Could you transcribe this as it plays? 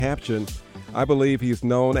caption. I believe he's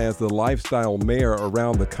known as the lifestyle mayor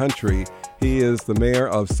around the country. He is the mayor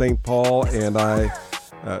of St. Paul, and I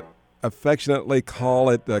affectionately call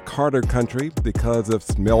it Carter Country because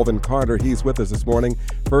of Melvin Carter. He's with us this morning.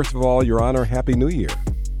 First of all, Your Honor, Happy New Year.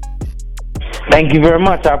 Thank you very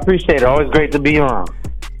much. I appreciate it. Always great to be on.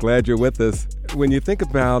 Glad you're with us. When you think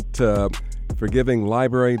about forgiving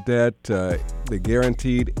library debt, the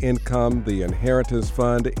guaranteed income, the inheritance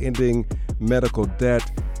fund, ending medical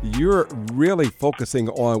debt, you're really focusing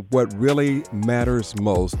on what really matters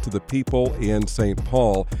most to the people in St.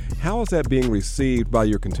 Paul. How is that being received by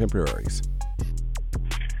your contemporaries?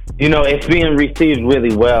 You know, it's being received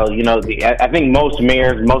really well. You know, I think most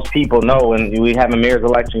mayors, most people know when we have a mayor's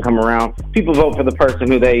election come around, people vote for the person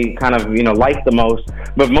who they kind of, like the most.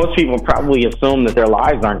 But most people probably assume that their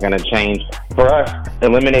lives aren't going to change. For us,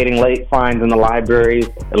 eliminating late fines in the libraries,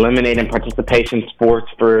 eliminating participation sports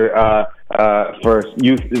for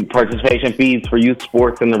youth participation fees for youth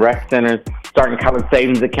sports in the rec centers, starting college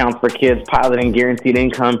savings accounts for kids, piloting guaranteed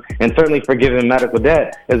income, and certainly forgiving medical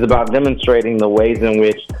debt is about demonstrating the ways in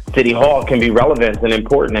which City Hall can be relevant and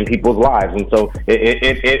important in people's lives. And so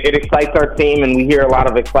it excites our team, and we hear a lot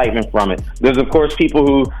of excitement from it. There's, of course, people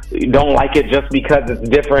who don't like it just because it's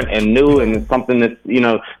different and new and it's something that's,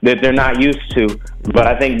 that they're not used to. But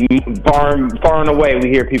I think far and away, we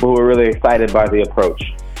hear people who are really excited by the approach.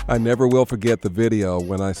 I never will forget the video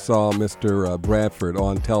when I saw Mr. Bradford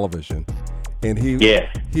on television. And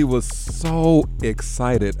he was so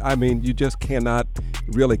excited. I mean, you just cannot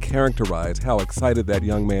really characterize how excited that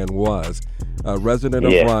young man was. A resident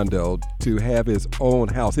of Rondo, to have his own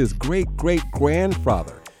house. His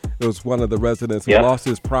great-great-grandfather was one of the residents who lost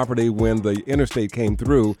his property when the interstate came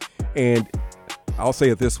through. And I'll say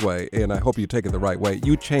it this way, and I hope you take it the right way.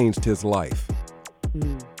 You changed his life.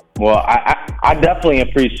 Well, I definitely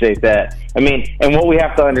appreciate that. I mean, and what we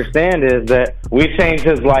have to understand is that we changed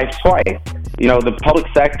his life twice. The public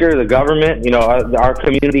sector, the government, our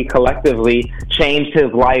community collectively changed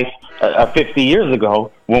his life 50 years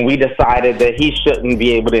ago when we decided that he shouldn't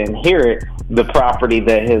be able to inherit the property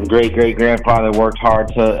that his great-great-grandfather worked hard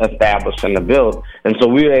to establish and to build. And so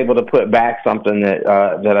we were able to put back something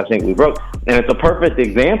that I think we broke. And it's a perfect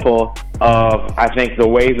example of, I think, the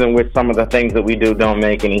ways in which some of the things that we do don't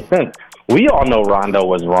make any sense. We all know Rondo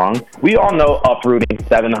was wrong. We all know uprooting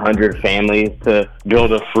 700 families to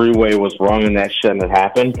build a freeway was wrong and that shouldn't have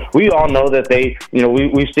happened. We all know that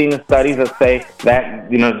we've seen the studies that say that,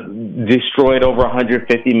 destroyed over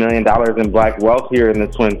 $150 million in black wealth here in the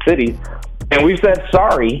Twin Cities. And we've said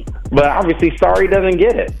sorry, but obviously sorry doesn't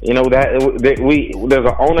get it. There's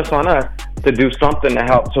an onus on us to do something to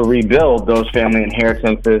help to rebuild those family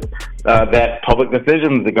inheritances that public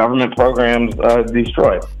decisions, the government programs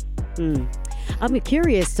destroyed. I'm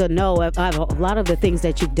curious to know, a lot of the things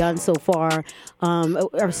that you've done so far,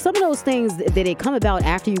 are some of those things, did it come about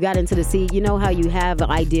after you got into the seat? You know how you have an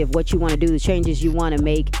idea of what you want to do, the changes you want to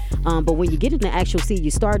make, but when you get in the actual seat, you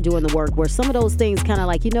start doing the work, where some of those things kind of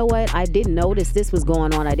like, you know what, I didn't notice this was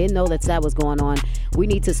going on, I didn't know that was going on. We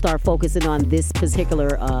need to start focusing on this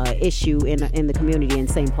particular issue in the community in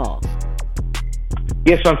St. Paul.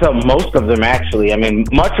 Yes, Chantel, most of them actually. I mean,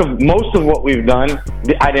 most of what we've done,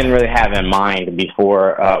 I didn't really have in mind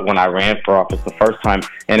before when I ran for office the first time.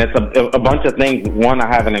 And it's a bunch of things. One, I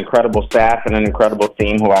have an incredible staff and an incredible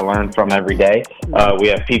team who I learn from every day. We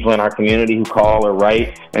have people in our community who call or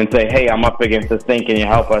write and say, hey, I'm up against this thing, can you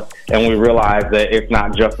help us? And we realize that it's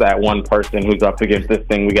not just that one person who's up against this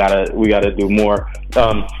thing. We gotta do more.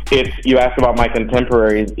 If you ask about my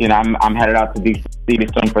contemporaries, I'm headed out to D.C.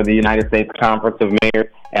 soon for the United States Conference of Mayors,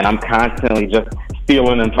 and I'm constantly just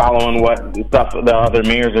stealing and following what stuff the other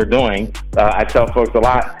mayors are doing. I tell folks a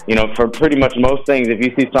lot, for pretty much most things, if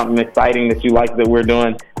you see something exciting that you like that we're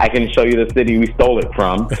doing, I can show you the city we stole it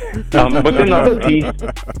from. But then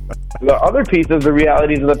the other piece is the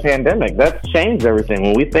realities of the pandemic. That's changed everything.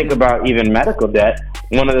 When we think about even medical debt,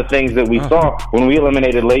 one of the things that we saw when we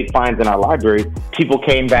eliminated late fines in our libraries, people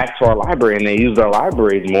came back to our library and they used our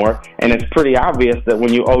libraries more. And it's pretty obvious that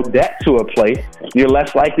when you owe debt to a place, you're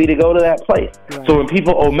less likely to go to that place. Right. So when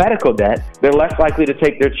people owe medical debt, they're less likely to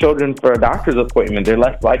take their children for a doctor's appointment. They're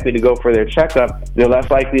less likely to go for their checkup. They're less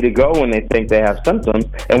likely to go when they think they have symptoms.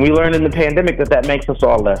 And we learned in the pandemic that makes us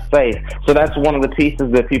all less safe. So that's one of the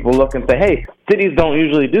pieces that people look and say, hey, cities don't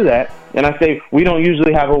usually do that. And I say, we don't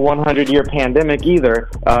usually have a 100-year pandemic either.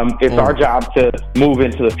 It's our job to move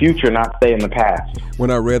into the future, not stay in the past.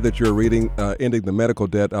 When I read that you're reading Ending the Medical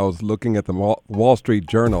Debt, I was looking at the Wall Street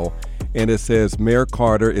Journal, and it says Mayor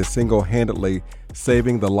Carter is single-handedly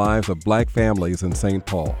saving the lives of black families in St.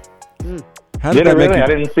 Paul. How did that make you? I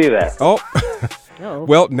didn't see that. Oh, Oh.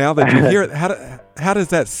 Well, now that you hear it, how does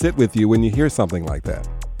that sit with you when you hear something like that?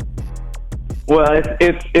 Well,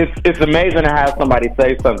 it's amazing to have somebody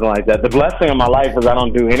say something like that. The blessing of my life is I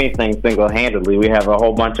don't do anything single-handedly. We have a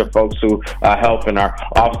whole bunch of folks who help in our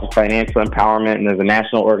Office of Financial Empowerment, and there's a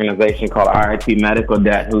national organization called RIT Medical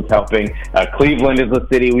Debt who's helping. Cleveland is a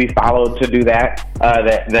city we followed to do that.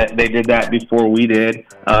 That they did that before we did,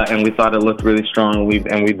 and we thought it looked really strong,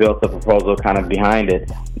 and we built a proposal kind of behind it.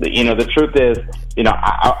 The truth is,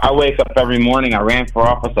 I wake up every morning, I ran for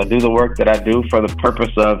office, I do the work that I do for the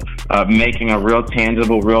purpose of making a real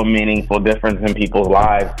tangible, real meaningful difference in people's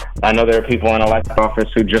lives. I know there are people in elected office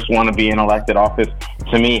who just want to be in elected office.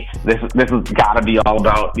 To me, this has got to be all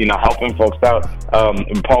about, helping folks out.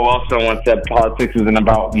 Paul Wellstone once said politics isn't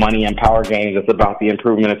about money and power gains, it's about the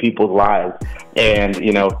improvement of people's lives. And,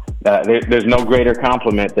 there's no greater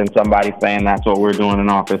compliment than somebody saying that's what we're doing in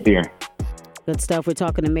office here. Good stuff. We're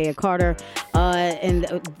talking to Mayor Carter. And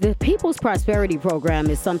the People's Prosperity Program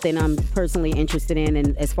is something I'm personally interested in.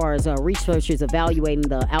 And as far as researchers evaluating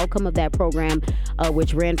the outcome of that program,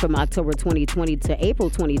 which ran from October 2020 to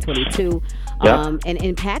April 2022, and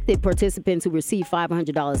impacted participants who received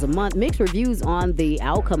 $500 a month. Mixed reviews on the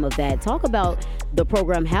outcome of that. Talk about the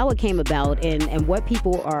program, how it came about, and what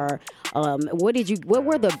people are. What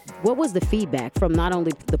was the feedback from not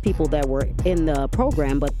only the people that were in the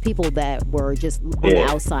program, but people that were just on the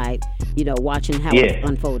outside, watching how it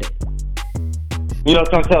unfolded?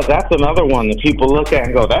 Chantel, that's another one that people look at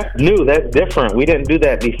and go, that's new, that's different. We didn't do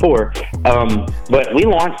that before. But we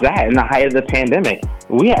launched that in the height of the pandemic.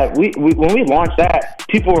 When we launched that,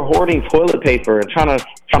 people were hoarding toilet paper and trying to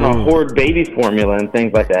hoard baby formula and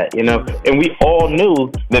things like that, and we all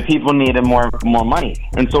knew that people needed more money.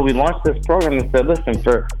 And so we launched this program and said, listen,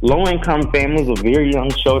 for low-income families with very young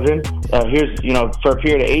children, here's, for a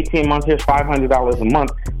period of 18 months, here's $500 a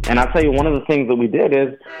month. And I'll tell you, one of the things that we did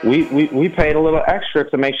is we paid a little extra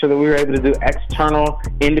to make sure that we were able to do external,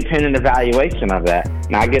 independent evaluation of that.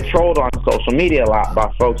 Now, I get trolled on social media a lot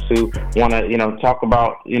by folks who want to, talk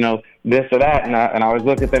about, this or that, and I always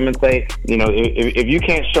look at them and say, if you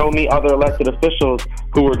can't show me other elected officials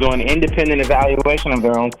who are doing independent evaluation of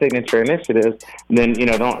their own signature initiatives, then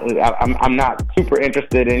I'm not super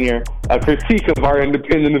interested in your critique of our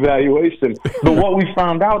independent evaluation. But what we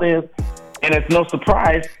found out is, and it's no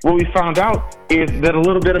surprise, what we found out is that a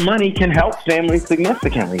little bit of money can help families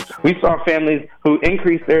significantly. We saw families who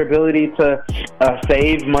increased their ability to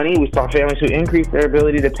save money. We saw families who increased their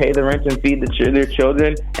ability to pay the rent and feed their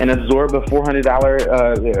children and absorb a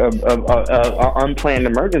 $400 unplanned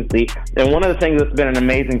emergency. And one of the things that's been an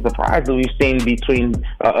amazing surprise that we've seen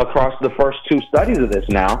across the first two studies of this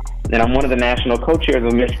now, and I'm one of the national co-chairs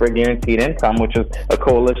of Mission for Guaranteed Income, which is a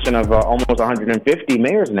coalition of almost 150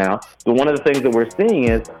 mayors now. But one of the things that we're seeing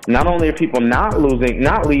is not only are people not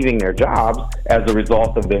leaving their jobs as a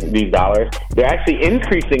result of these dollars, they're actually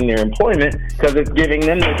increasing their employment because it's giving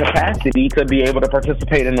them the capacity to be able to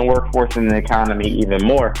participate in the workforce and the economy even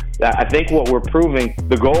more. I think what we're proving,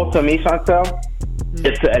 the goal to me, Chantel,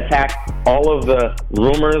 is to attack all of the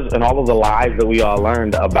rumors and all of the lies that we all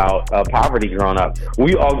learned about poverty growing up.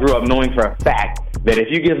 We all grew up knowing for a fact that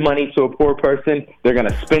if you give money to a poor person, they're going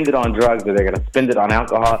to spend it on drugs or they're going to spend it on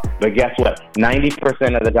alcohol. But guess what?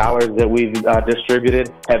 90% of the dollars that we've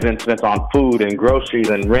distributed have been spent on food and groceries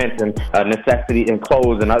and rent and necessity and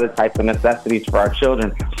clothes and other types of necessities for our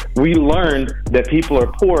children. We learned that people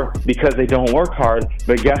are poor because they don't work hard.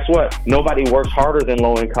 But guess what? Nobody works harder than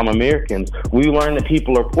low-income Americans. We learned that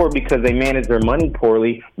people are poor because they manage their money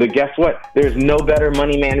poorly. But guess what? There's no better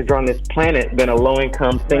money manager on this planet than a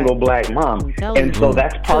low-income single black mom. And so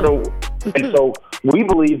that's part of, and so we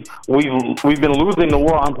believe we've been losing the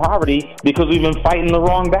war on poverty because we've been fighting the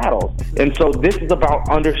wrong battles. And so this is about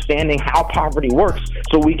understanding how poverty works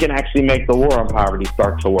so we can actually make the war on poverty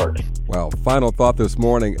start to work. Well, final thought this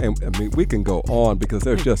morning, and we can go on because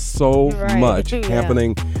there's just so much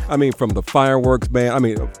happening. From the fireworks ban,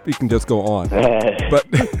 we can just go on.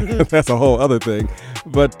 But that's a whole other thing.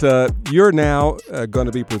 But you're now going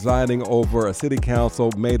to be presiding over a city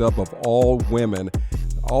council made up of all women.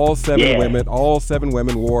 All seven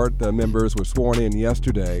women ward members were sworn in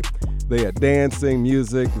yesterday. They had dancing,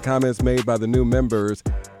 music, and comments made by the new members.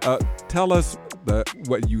 Tell us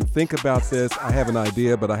what you think about this. I have an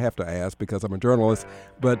idea, but I have to ask because I'm a journalist.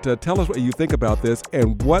 But tell us what you think about this,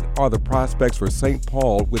 and what are the prospects for St.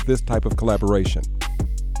 Paul with this type of collaboration?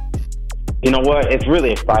 You know what? It's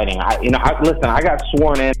really exciting. Listen, I got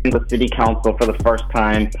sworn in the city council for the first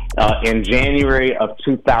time in January of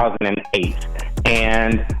 2008.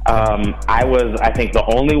 And I was, I think, the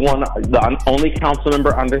only council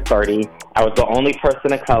member under 30. I was the only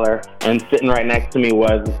person of color, and sitting right next to me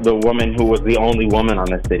was the woman who was the only woman on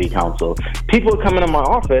the city council. People would come into my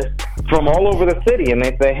office from all over the city, and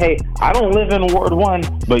they say, hey, I don't live in Ward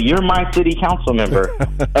 1, but you're my city council member.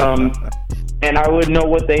 And I would know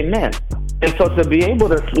what they meant. And so to be able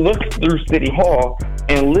to look through City Hall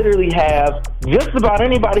and literally have just about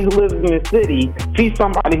anybody who lives in the city see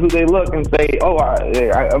somebody who they look and say, oh,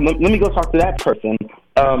 let me go talk to that person,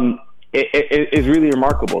 it is really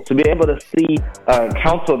remarkable. To be able to see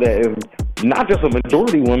council that is not just a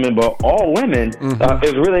majority women, but all women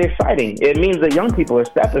is really exciting. It means that young people are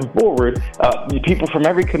stepping forward. People from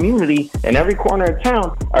every community and every corner of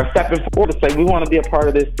town are stepping forward to say, we want to be a part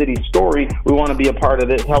of this city's story. We want to be a part of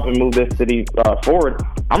this, helping move this city forward.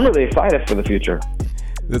 I'm really excited for the future.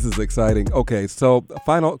 This is exciting. Okay, so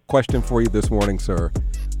final question for you this morning, sir.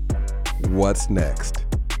 What's next?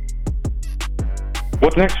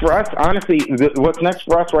 What's next for us? Honestly, what's next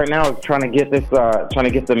for us right now is trying to get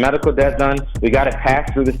the medical debt done. We got it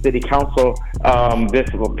passed through the city council this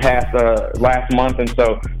past last month, and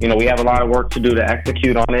so we have a lot of work to do to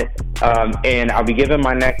execute on it. And I'll be giving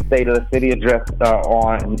my next State of the City address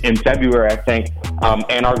in February, I think.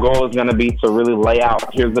 And our goal is going to be to really lay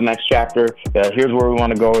out, here's the next chapter. Here's where we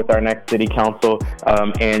want to go with our next city council.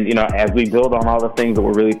 And as we build on all the things that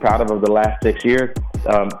we're really proud of the last 6 years,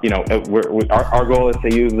 our goal is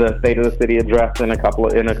to use the State of the City address in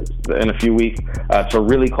a few weeks to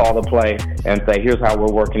really call the play and say, here's how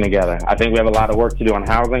we're working together. I think we have a lot of work to do on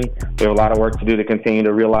housing. We have a lot of work to do to continue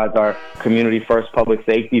to realize our community first public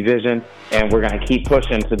safety vision, and we're going to keep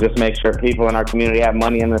pushing to just make sure people in our community have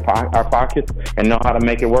money in our pockets and know how to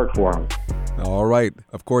make it work for them. All right.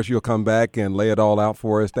 Of course, you'll come back and lay it all out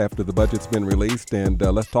for us after the budget's been released, and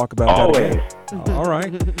let's talk about Always. that again. All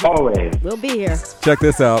right. Always. We'll be here. Check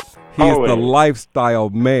this out. He is the lifestyle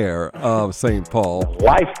mayor of St. Paul.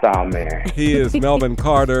 Lifestyle mayor. He is Melvin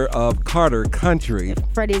Carter of Carter Country.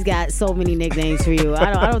 Freddie's got so many nicknames for you.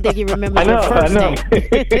 I don't think he remembers your first name.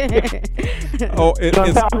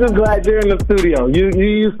 I'm just glad you're in the studio. You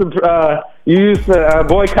used to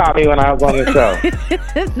boycott me when I was on the show.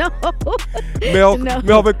 No.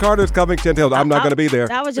 Melvin Carter's coming, Chantel. I'm not going to be there.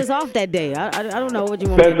 I was just off that day. I don't know what you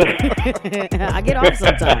want me to do. I get off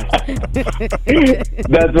sometimes.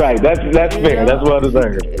 That's right. That's fair. That's well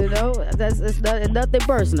deserved. That's nothing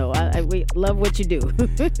personal. We love what you do.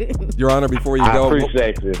 Your Honor, before you go, I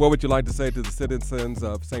appreciate you. What would you like to say to the citizens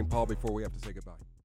of St. Paul before we have to say goodbye?